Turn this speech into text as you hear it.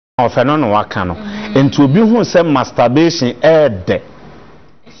ofeno no waka no enti obi hu se masturbation ede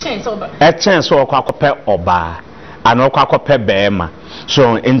chance okwakope oba ana okwakope beema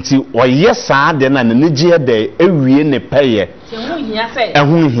so enti oye saa de na nigye de ewie ne peye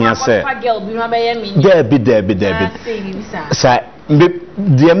ehun hia se debi sa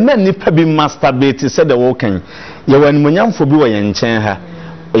de men nipa bi masturbate se de wo kan ye wanimonyamfo bi wo ye nchen ha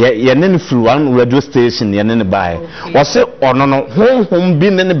ye ne firi one radio station ye ne bae wo se ono no honhom bi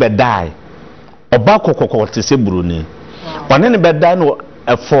ne bedai oba kokoko te se bruni one ne bedai no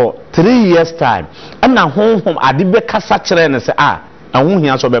for 3 years time ana honhom ade be kasa kire ne se ahun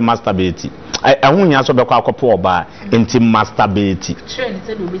hia so be masturbate ahun hia so be kwa akopo oba enti masturbate trend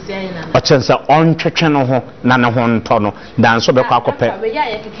se do be se ayi na o chense on twetwe no ho na ne ho nto no dan so be kwa akope we ya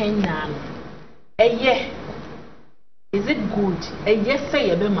ye kekan nyina no eye is it good eye say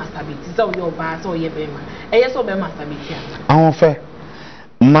ye be masturbate so ye oba so ye be ma eye so be masturbate ahun fe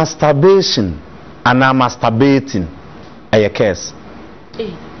masturbation and masturbating eye curse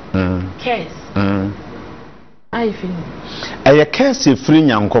curse I feel eye curse free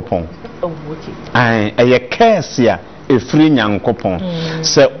nyankopon eye curse ya free nyankopon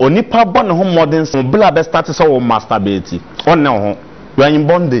se onipa bon ho modern so bla be start so masturbate on ho you are in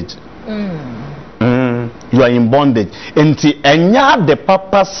bondage you are in bondage enti enya de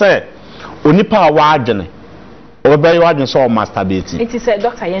papa se onipa wa adwene obe you adwene so masturbate enti se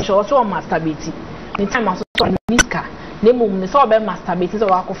doctor yen so masturbate ni time aso so niska ne mum ne so be masturbate so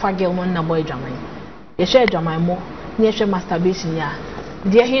wakofa girl mo na boy dwaman ye share dwaman mo ni ye share masturbation ya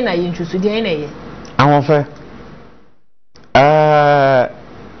de he na ye ntwusu de he na ye awon fe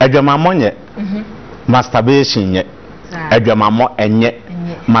adwamamo nye masturbation nye adwamamo enye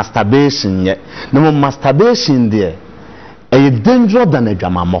masturbation nye no masturbation there e dangerous than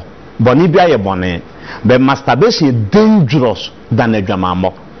adwamamo boni bia ye bone but masturbation is dangerous than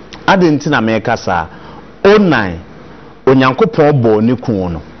adwamamo adenti na meka sa online onyankopon bo ni ku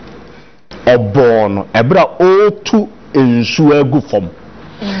no obo no ebra otu ensu agu fom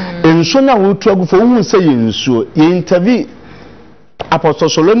ensu na otu agu fom hu se ye ensu ye interview Apostle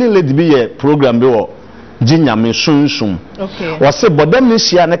Soloni lady be a program be wo ginyame sunsun okay wose bodam ni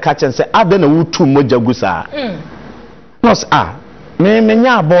hia ne ka chen se ade na wutu mojagu sa nos me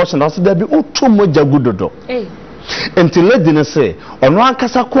nya abortion no se da bi wutu mojagu dodo enti lady ne se ono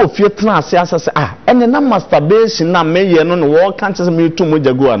ankasa ko fie tena ase asase ene na masturbation na meye no no wo kan chen se me wutu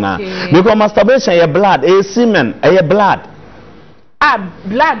mojagu ana because masturbation ye blood semen ye blood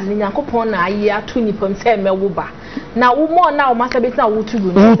blood ni nyankopon na ayi atu nipam se mewo ba na wo mo na o masturbate na wo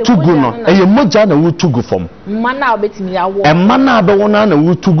tugu no eye moja na wo tugu fom ma na obetimi yawo e ma na be wona na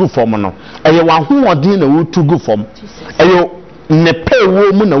wo tugu fom no eye wa hoodin na wo tugu fom eye ne pe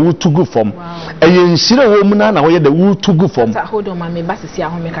wo mu na wo tugu fom eye nshire wo mu na wo ye da wo tugu fom hold on ma me basisi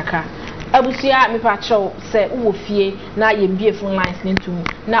ahome kaka abusia me pa chow se wo fie na ye mbie phone lines n'entum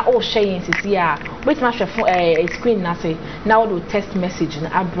na o share yen sisi a wetin ma hwe screen na se na wo text message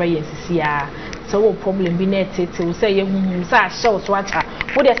na abra yen sisi a so wo problem bi na tete wo say ye huhum sa show so acha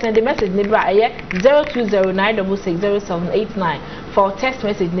wo dey send the message ne bra eye 0209660789 for text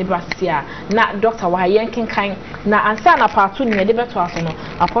message ne bra sisi a na doctor wa yen kenkan na ansa na part 2 ne de beto aso no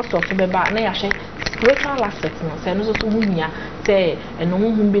apostle so beba na ya hwe spiritual aspect no say no so hunya say eno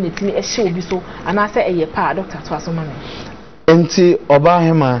huhum bi ne timi e hye obi so ana say eye pa doctor to aso ma me enti oba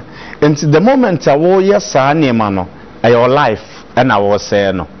hema enti the moment a wo yesa na ma no your life and I was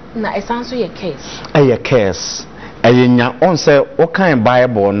say no na esanso ye case nya on say o kan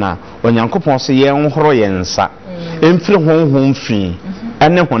bible na onyankopon so ye nhoro ye nsa emfiri honhom fi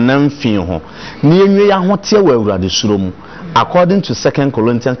ene honam fi ho na enwe ya hote wa awurade suro mu according to 2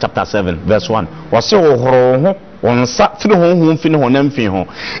 Corinthians chapter 7 verse 1 was say ohoro ho onsa firi honhom fi ne honam fi ho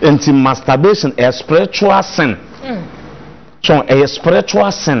enti masturbation a spiritual sin so a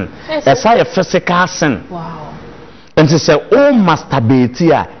spiritual sin a physical sin wow and to say oh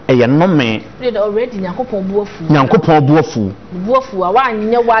masturbate a no me already nyankopon buafu wa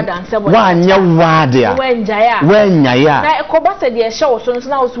nya wada ansebo wa nya wada wa nya ya na ekoba se de hye wo so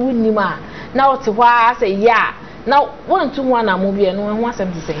na wo so wunima na wo te hwa say ya na won tu ho na mo bie no ho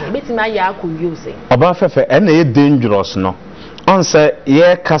asem te say betimi aya akowie o say oba fefe e na e dangerous no on say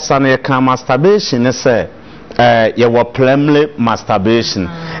ye kasa na ye kan masturbation ne say ye were play masturbation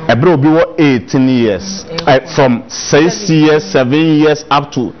ebro obi wo 18 years from 6 years 7 years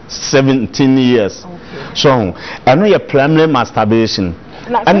up to 17 years so eno ye play masturbation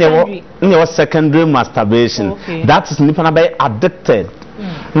and ye secondary masturbation that is nipa na be addicted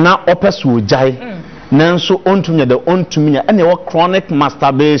na opesu jai nanso ontumnya de ontumnya ene wo chronic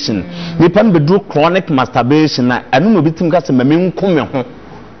masturbation nipa be do chronic masturbation na eno no bitim ka se mame nkome ho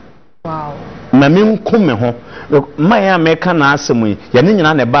Wow. Mami nkume ho. Maya meka na asemu ya ne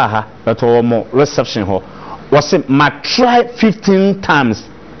nyina na ba ha but mo reception ho. Was ma try 15 times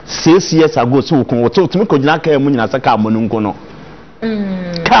 6 years ago so ko to me ko gina ka mu nyina saka amonu nko no.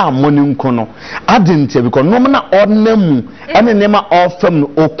 Ka amonu nko no. Adintia because no na odnamu ene nema ofam no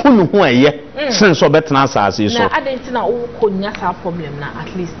okunu ho eye since obetena asase so. Na adintia na wo ko nya sa problem na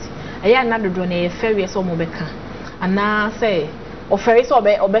at least. Eya na dodo na e fair so mo beka. Ana say offer so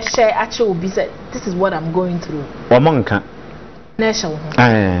obe share achi obi say this is what I'm going through. Omonka. Na sha wo.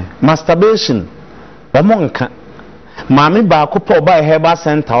 Masturbation. Omonka. Mami ba ko po ba Herbal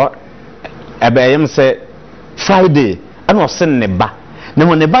Center ebeyem say Friday ana osen ne ba. Na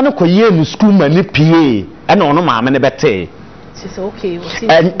mo ne ba no koye no school ma ni pie ana ono maame ne bete. She say okay.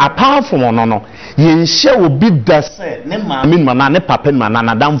 And apart from ono no, ye share obi da say ne maame ma na ne papa ma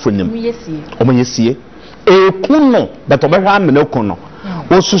na damfo nim. Omo yesie. Ekuno but obehwa amene kuno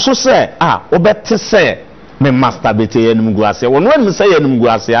osusu se obete se me masturbate yenum guase wono anu se yenum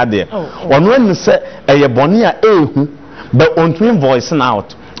guase ade wono anu se eye bone a ehu but ontumi voice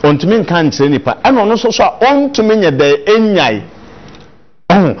out ontumi kan kire nipa ana ono so so ontumi nye de enyai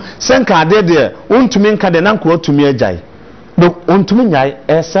senka ade de ontumi nka de nanko otumi agtai do ontumi nyai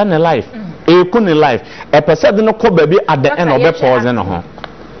esa ne life ekunu life e pese de no ko ba bi ade en obe pause no ho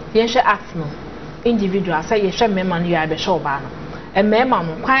yen hwe act no individual say ye hwe mema no ya be show ba no e mema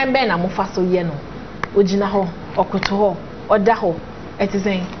no kwan be na mo fa so ye no ogina ho okoto ho oda ho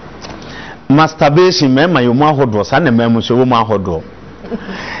etizen masturbation mema yo mu ahodo sa na mema so wo mu ahodo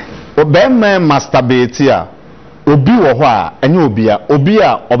obema masturbate a obi wo ho a enye obi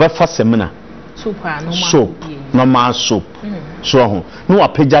a obefa semina normal soap so ho no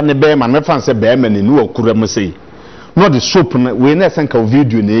apagya ne be ma me fan se be ma ni no akura mu sei no the soap we na senka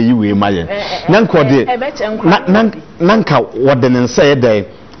video na eyi we maye nanka de nanka wode ne nsa dey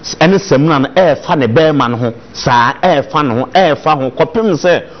ene semna na fa ne be ma no ho saa fa no ho fa ho kopim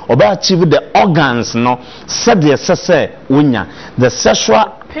se oba achieve the organs no said the sese wonya the sexual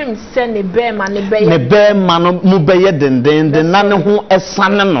pim se ne be ma no mu be ye denden na ne ho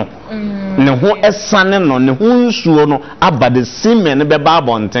esane no ne ho esane no ne ho nsuo no aba the semen ne be ba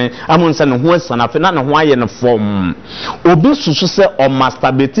abonten amun se ne ho esane afi na ne ho aye ne form obi susu se o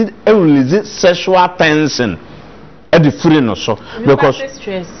masturbated release sexual tension at the free no so because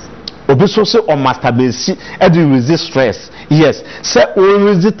stress obi so say o masturbate at the resist stress yes say o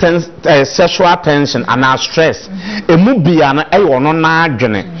resist sexual tension and stress emu bia na e wono na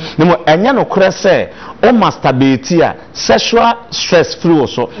adwene nemo enya no kore say o masturbate a sexual stress free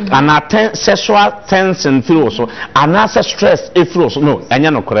so and sexual tension free so and stress e free so no enya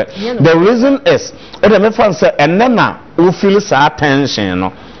no kore the reason is o de me fan say enna o feel sa tension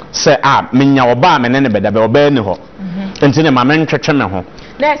no say menya oba me ne beda be oba ni ho enti ne ma me ntwetwe me ho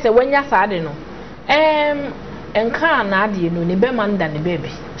na say wanya sa de no enka na ade no ne be man da ne baby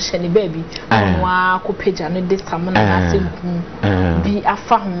hye ne baby wa ko page no de sam na asemku bi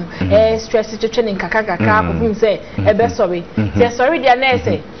afa ho stress twetwe ne nkaka ko fun say e be sorry say sorry dia na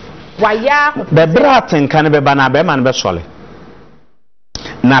say waya be bratin kan be ba na be man be sorry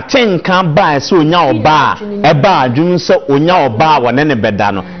na tenka ba se onya oba e ba adwun se onya oba wone ne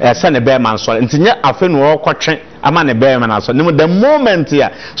beda no se ne be man so ntinye afa no okotwe ama ne be man so the moment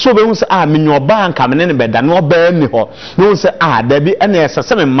ya so be hu se menyo oba nka me ne beda no oba ni ho no se da bi ene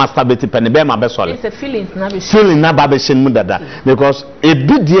se me masturbate pe ne be ma be so it's a feeling na ba be shin mu dada because e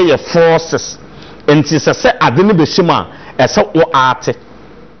bi die ye forces enti se ade ne be shima e se wo arte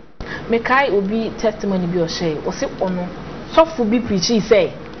me kai obi testimony bi o share o se ono so for be preaching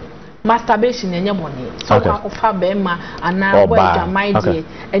say masturbation enye boni so kwa fa be ma ana boy jamai die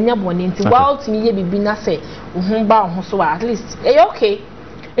enye boni nti while to me ye bibi na say uhun ba ho so at least okay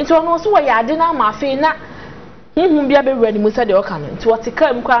nti ono so we yade na ma fe na uhun bia be ready mu say de oka no nti what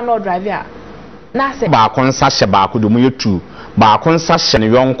car mu kwa no drive a na say ba kon sa hye ba ko do mu yetu ba kon sa hye ne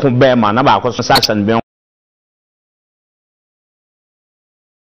yonko be ma na ba kon sa hye ne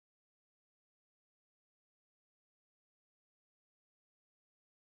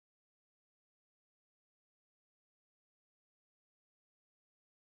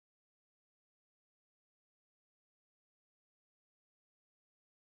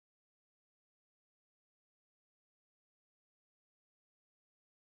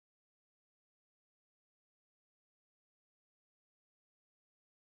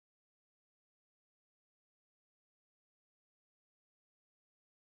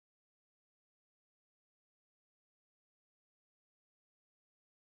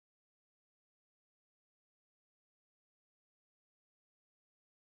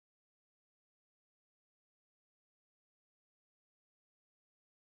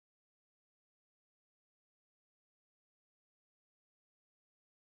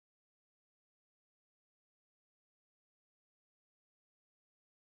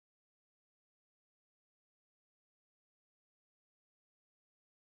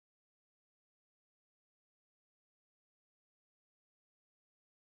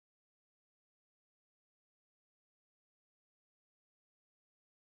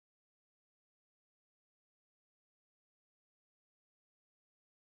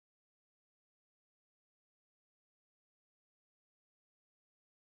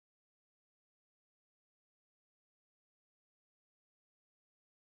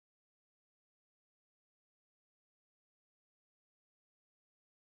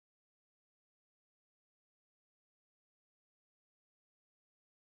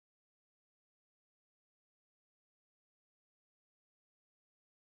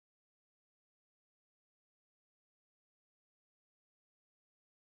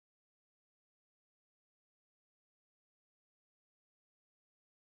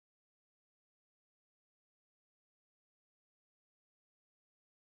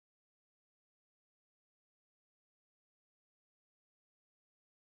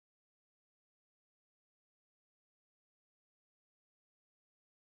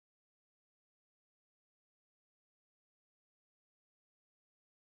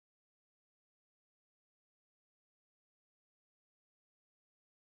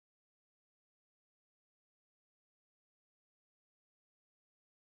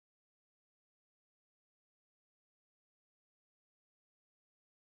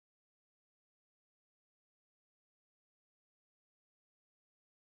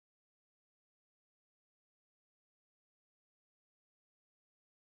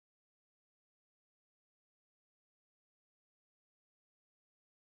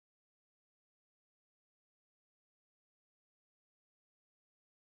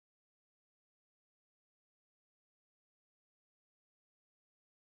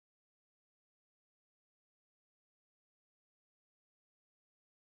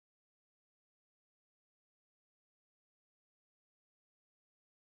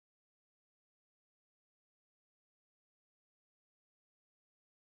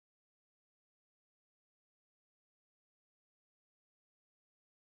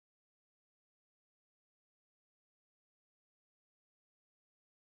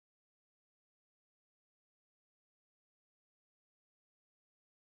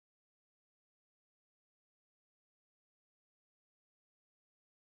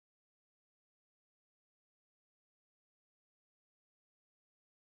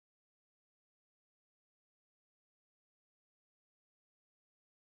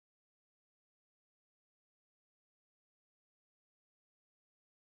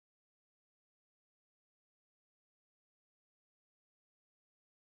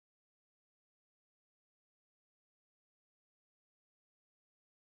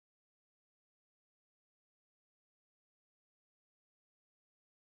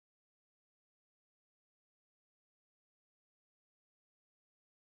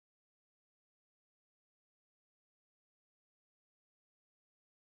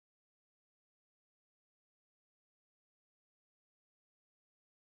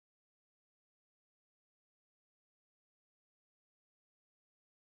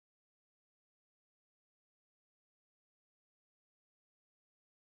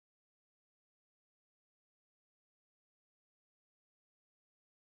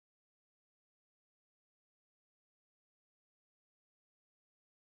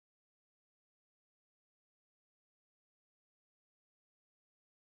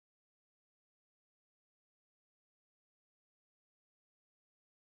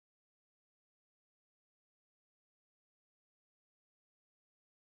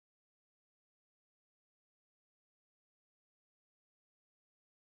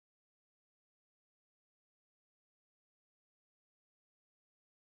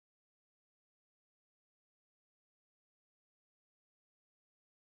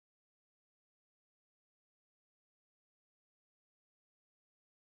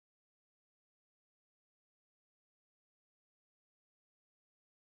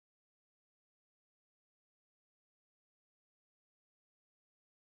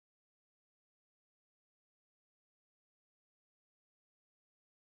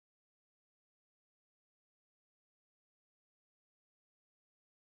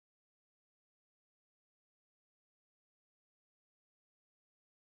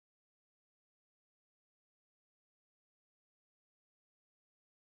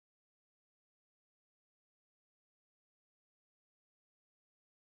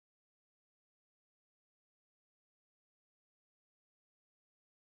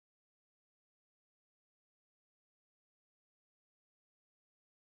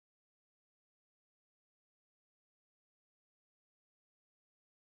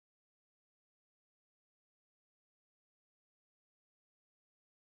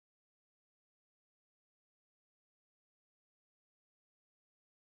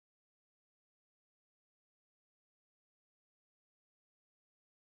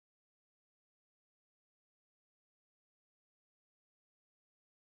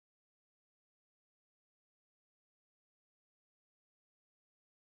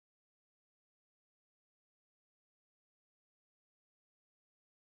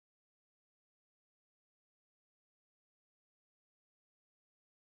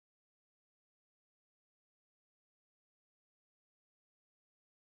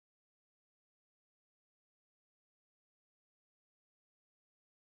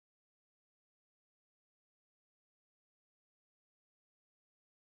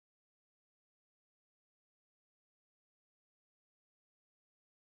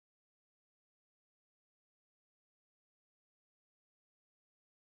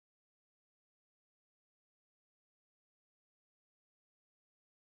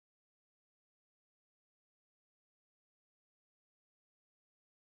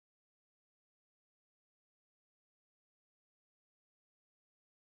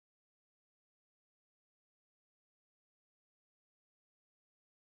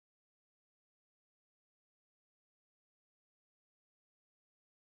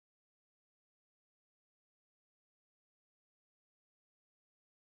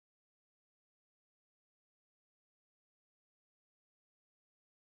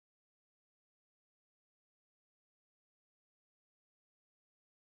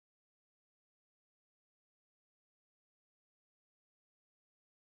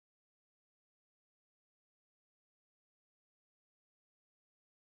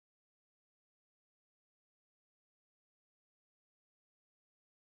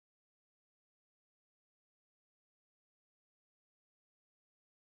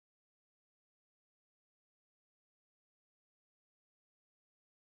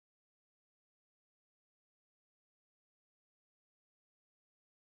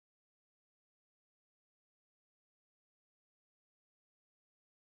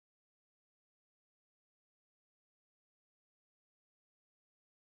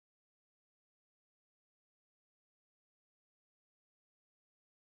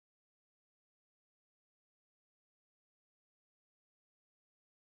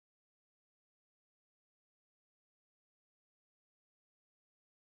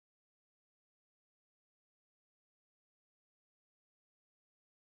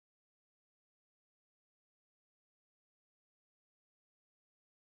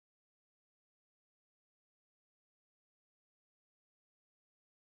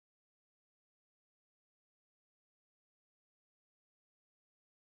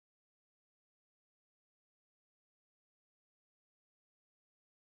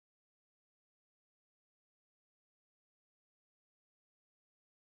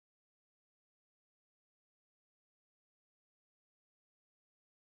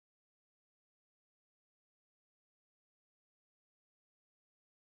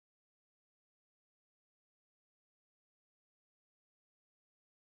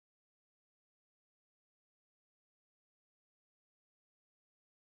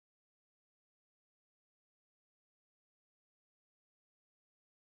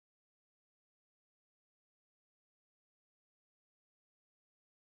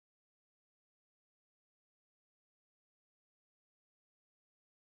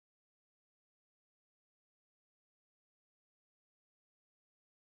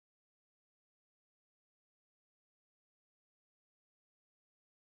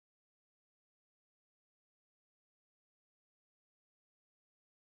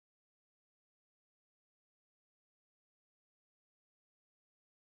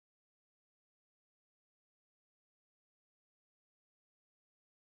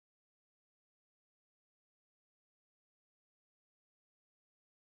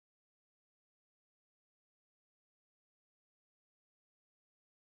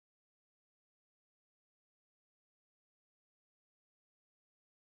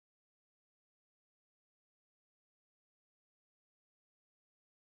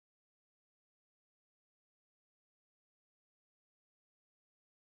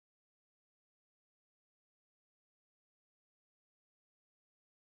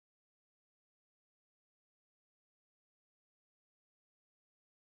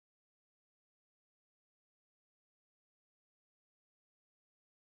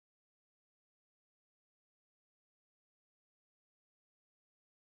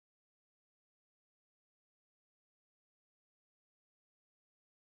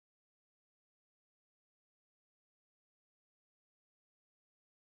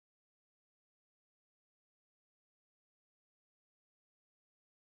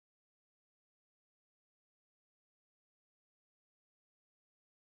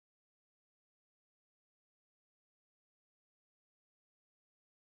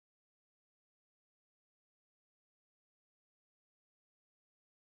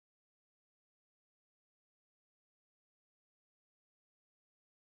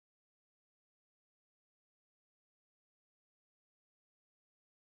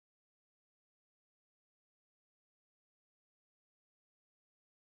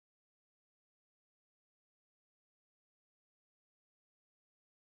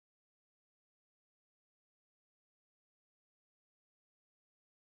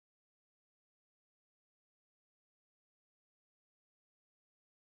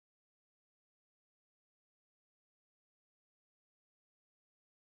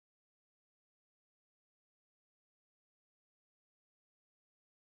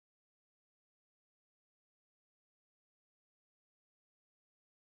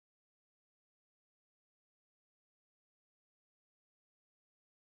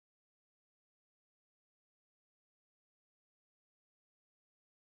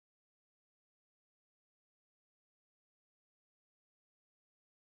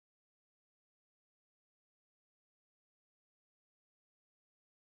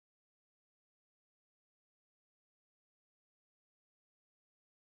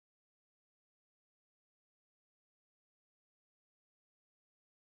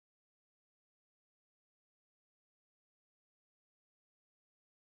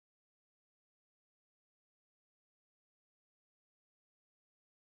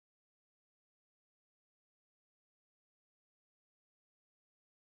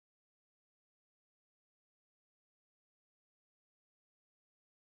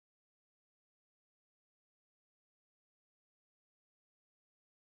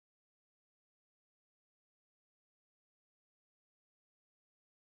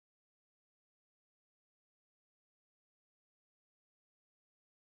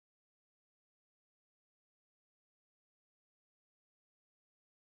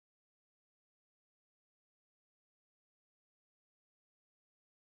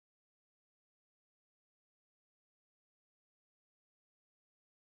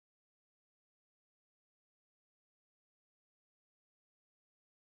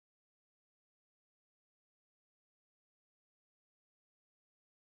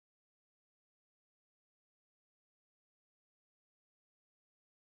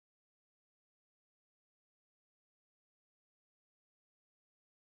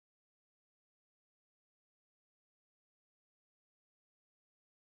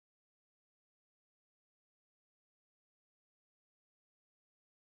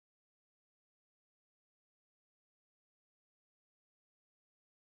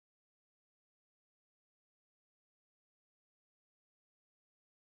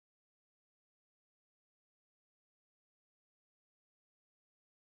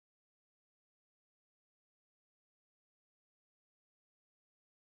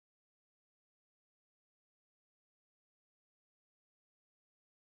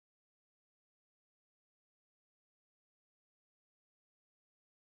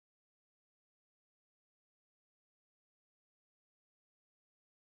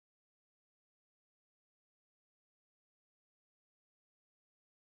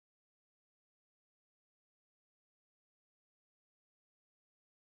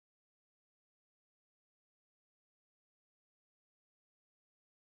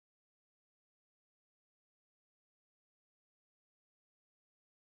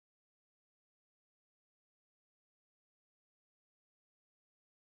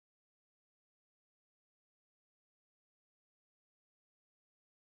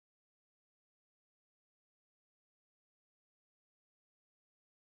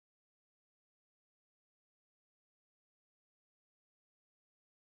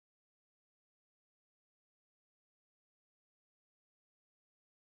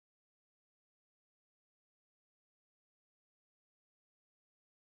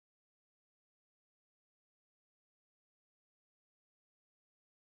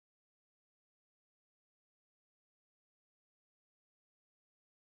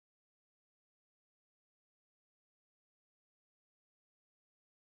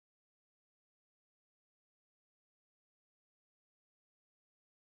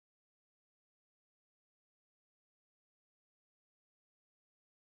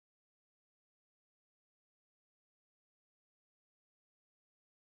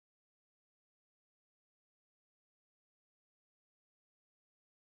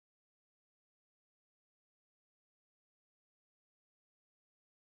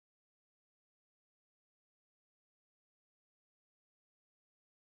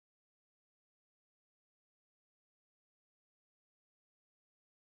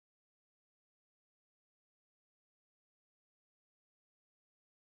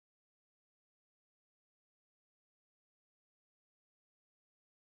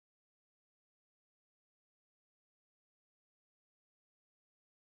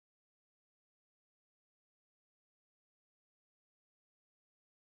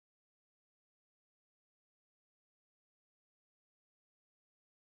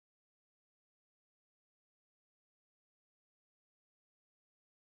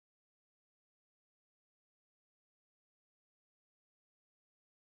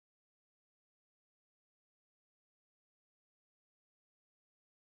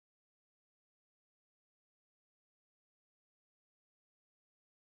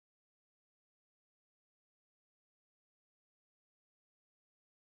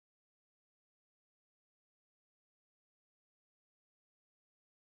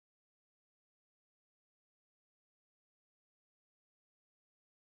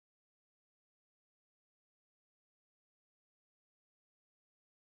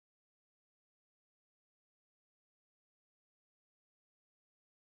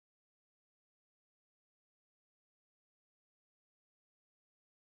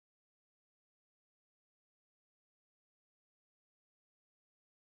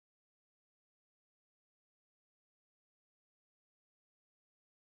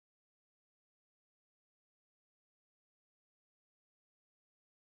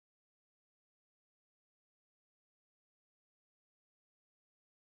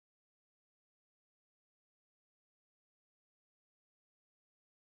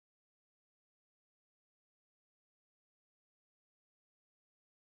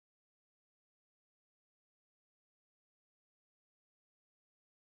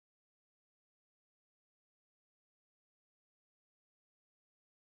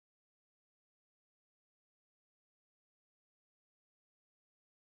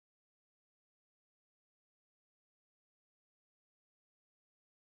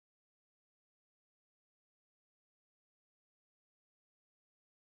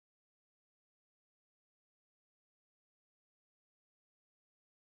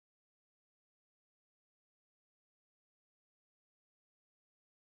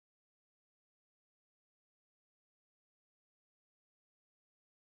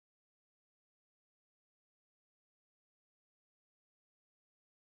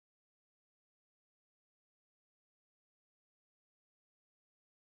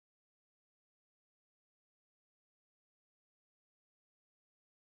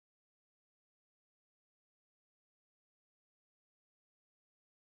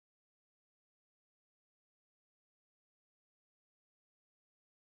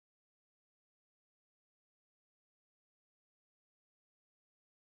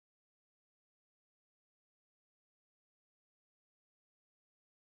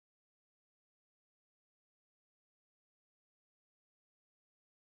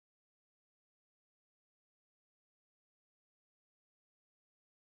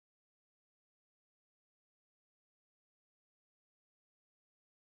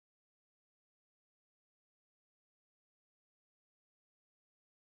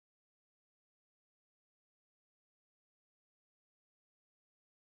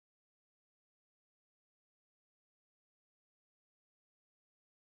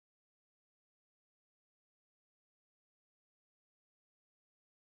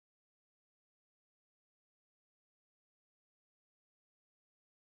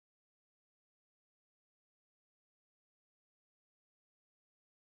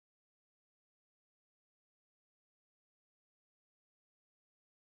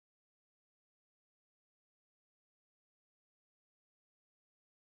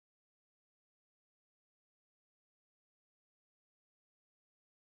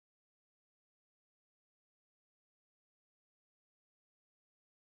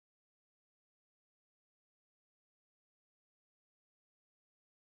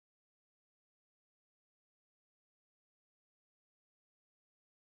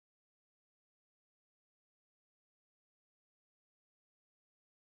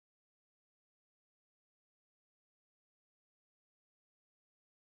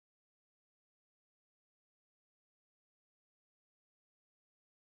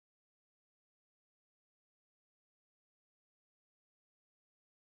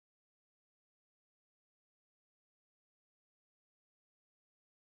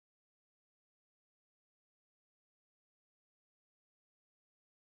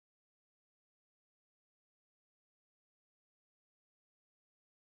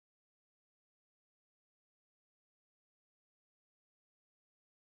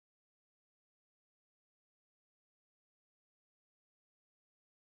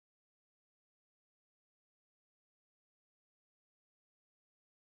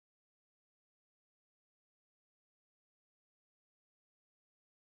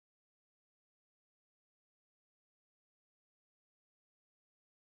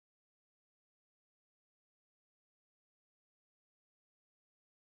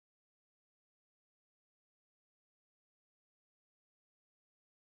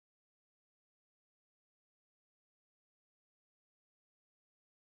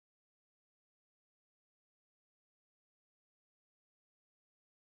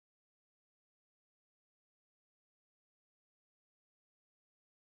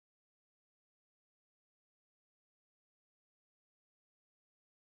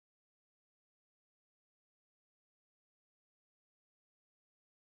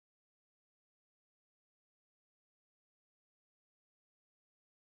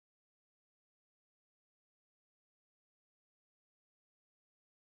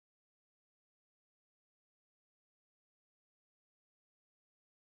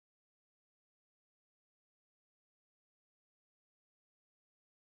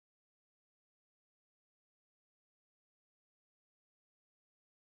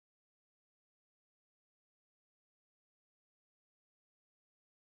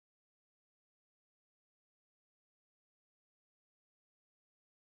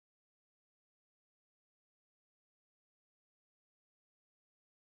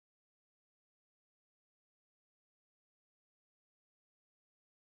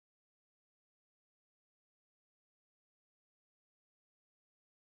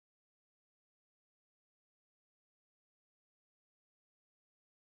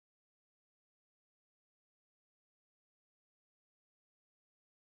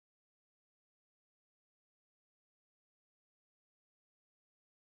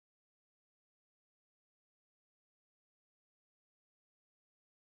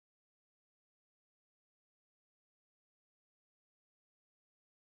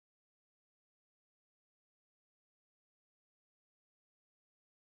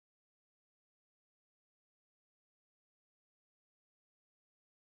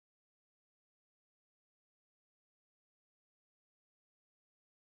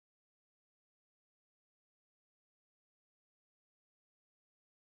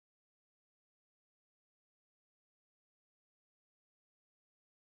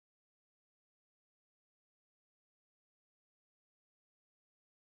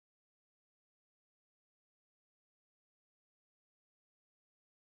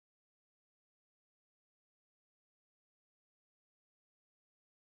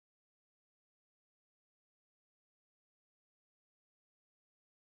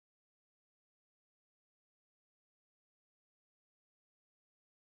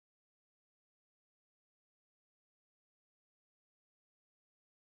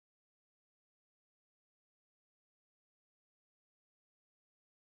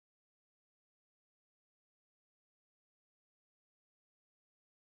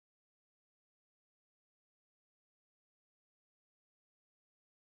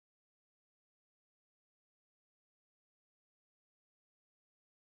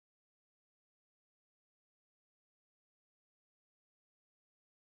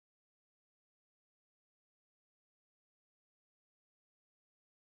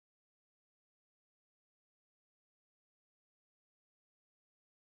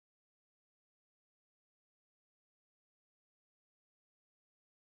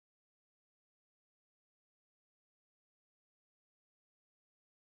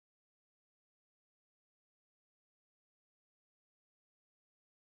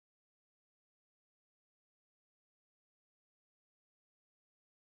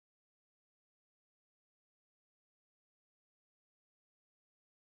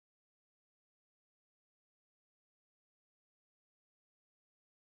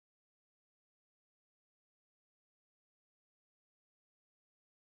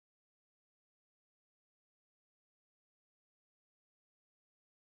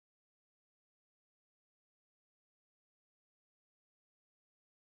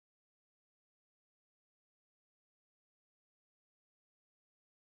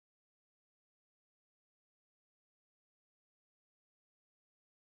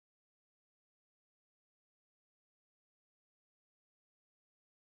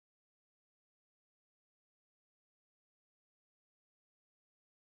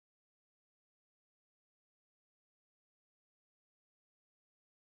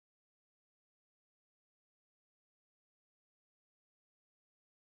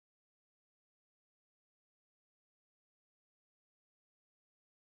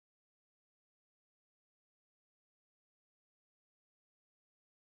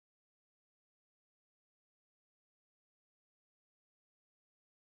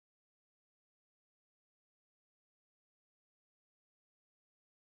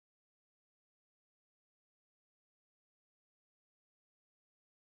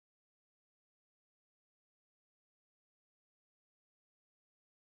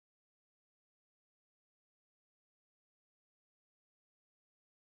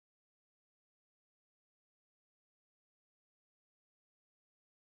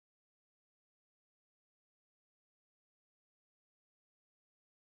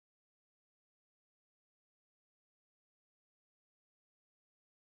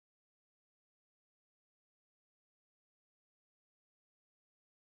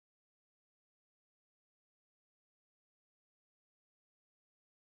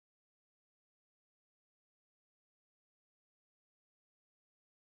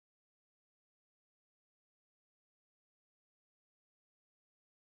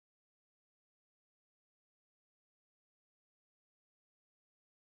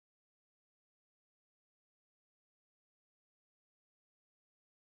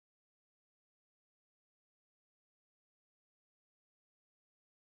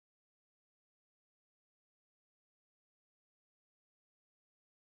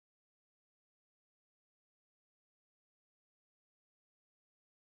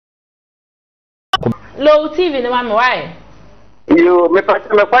low TV no mama why? You me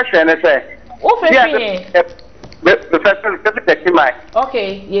question is say. Who free? Me person my.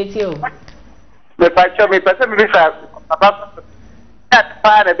 Okay, yes you. Me person me about that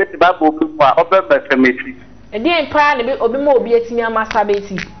part a bit about book for open cemetery. And then part obi mo obi etimi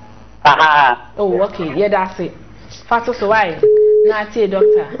masturbate. Aha. Oh, okay. Yeah, that's it. Fast so why? Na tie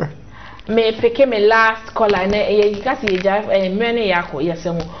doctor. Me pick me last caller na you can see jive many yako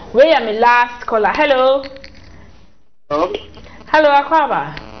yesemo. Where am me last caller? Hello. Hello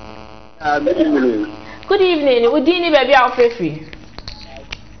Akwaba. Good evening. Good evening. Udini baby out free.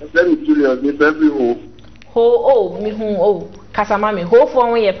 Let me curious me every home. Ho me ho kasama me ho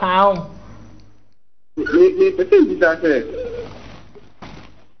for one ye pa Me person that say.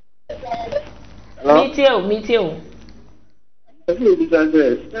 Me too.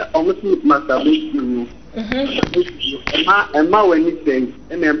 Almost masturbation. Emma when you say,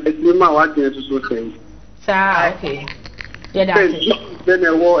 and then my watching so saying. Sir, okay. Yeah, that's it. Then I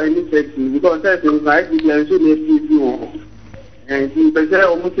wore any sex because I think I can show me people. And he said,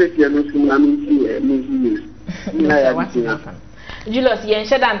 almost take your Julius, yen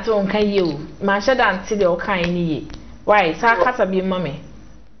shed and tone can you? Man shed and see the kind ye. Why, sir, casa be mummy.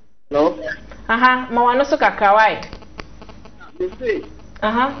 No? Aha, Mawano Sokaka, why?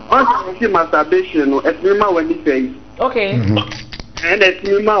 Once masturbation, at me when he says. Okay. And at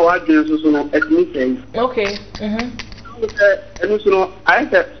me, my watching so at me says. Okay. And so I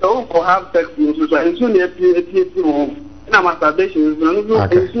said, so for have sex, so I soon appear to home. And masturbation is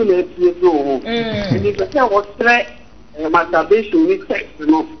soon appear to home. And if I was masturbation with sex,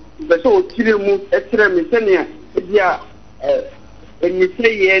 the so kill move extremely senior. And you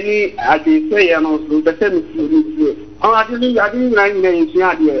say any, I didn't say, and also the same. Oh, I didn't like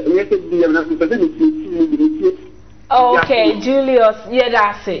okay, Julius, yeah,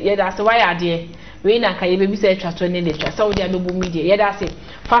 that's it. Yeah, that's why I did. We na can you be say trust on the so they are media. Yeah, that's it.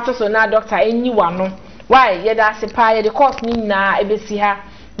 Fato so na doctor anyone no. Why? Yeah, that's it. Pa, yeah, the course ni na ebesi ha.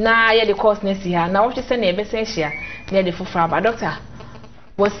 Na yeah, the course na si ha. Na what you say na ebesi share. Na the fufra ba doctor.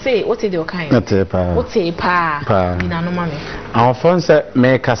 What say? What is your kind? What say pa? You know, no mommy. Our friends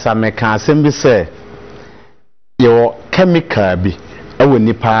make us a mechanism be say your chemical be a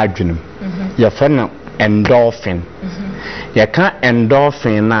winnie padrinum. Your friend endorphin. You can't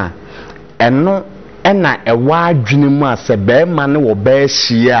endorphin na and no and not a wide dream as a bear man or bear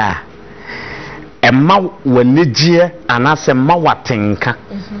shia. A ma when nijia and as a mawatinka.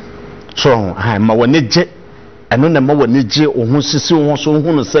 So I'm a nijit. And no more niji or who see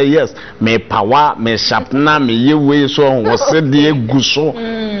who say yes, me power, me sharpna, me ye way so was said the guso.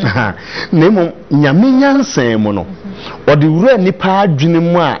 Name Yaminyan say mono. Or the real nipa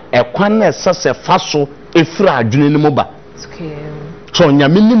junima, a quanes such a faso, a fra junimoba. So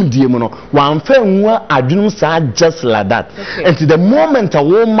Yaminim diemono, one fair one adjunum just like that. And to the moment a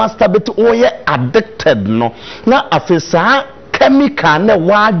woman masturbate or ye addicted no. Now a face chemical na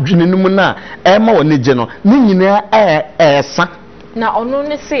wadwene na ema woni je no ni nyina esa na ono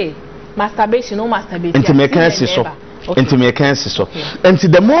ne say masturbation no masturbation into me can see so into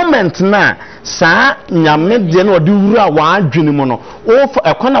the moment na sa nyame de na odi wura wadwene mu no o fa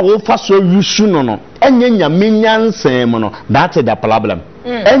ekona wo fa so yusu no enye nyame nyansan mu no that is the problem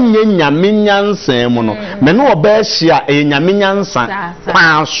enye nyame nyansan mu no me no oba hia nyame nyansan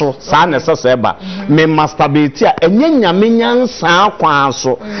kwa so sa na sese ba me masturbate a enye nyame nyansan kwa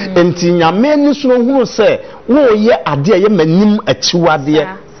so enti nyame ni so hunu se wo ye ade ye manim achiwade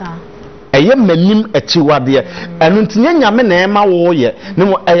eye manim achiwade enu ntinye nyame na ema wo ye ne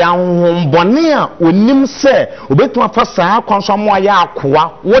mo eya hombone a onim se obetu afa saa kwanso mo ya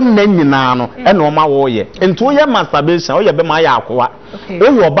akoa wonna nyina no ena o ma wo ye enti wo ye masturbation wo ye be ma ya akoa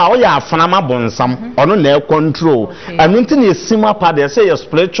wo ba wo ya afana ma bonsam ono na e control enu ntine esima pa de say your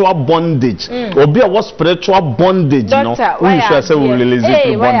spiritual bondage obi a wo spiritual bondage no wo so say we release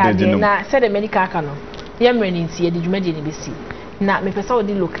it bondage no na say the medical aka no ye mreni nti ye de dwumade ne besi na me pesa wo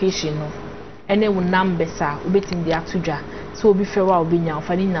di location no ene wo number sa obetim di atudwa so obi fewa obi nya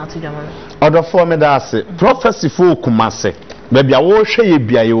ofani na atudwa ma odo for me da ase prophecy for kumase bebia wo hwe ye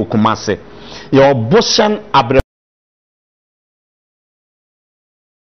bia ye kumase ye obosan abre